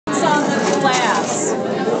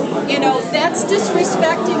know, that's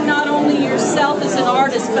disrespecting not only yourself as an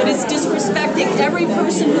artist, but it's disrespecting every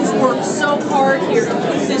person who's worked so hard here to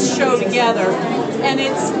put this show together. And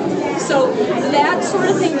so that sort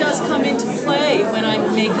of thing does come into play when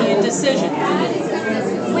I'm making a decision.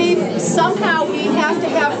 Somehow we have to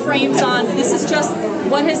have frames on. This is just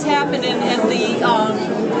what has happened and the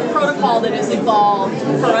protocol that has evolved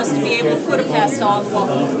for us to be able to put a pastel on the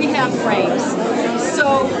wall. We have frames.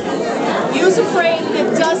 So use a frame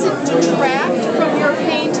that doesn't detract from your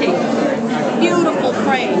painting. Beautiful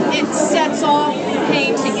frame. It sets off the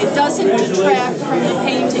painting. It doesn't detract from the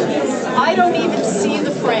painting. I don't even see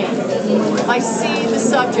the frame. I see the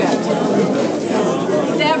subject.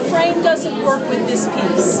 That frame doesn't work with this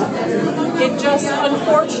piece. It just,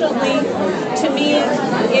 unfortunately, to me,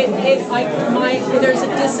 there's a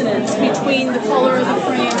dissonance between the color of the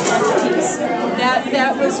frame and the piece.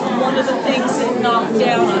 That was one of the things that knocked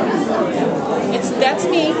down on me. That's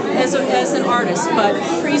me as an artist, but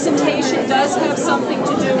presentation does have something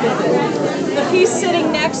to do with it. The piece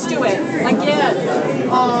sitting next to it, again,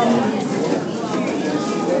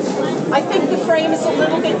 I think the frame is a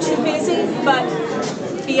little bit too busy, but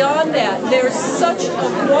beyond that, there's such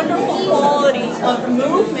a wonderful quality of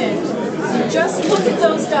movement. Just look at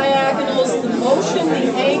those diagonals, the motion,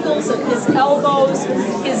 the angles of his elbows,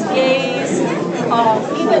 his gaze,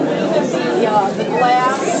 even the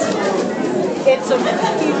glass.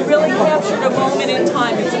 He really captured a moment in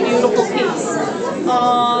time. It's a beautiful piece.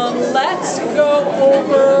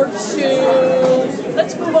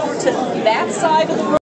 Let's move over to that side of the room.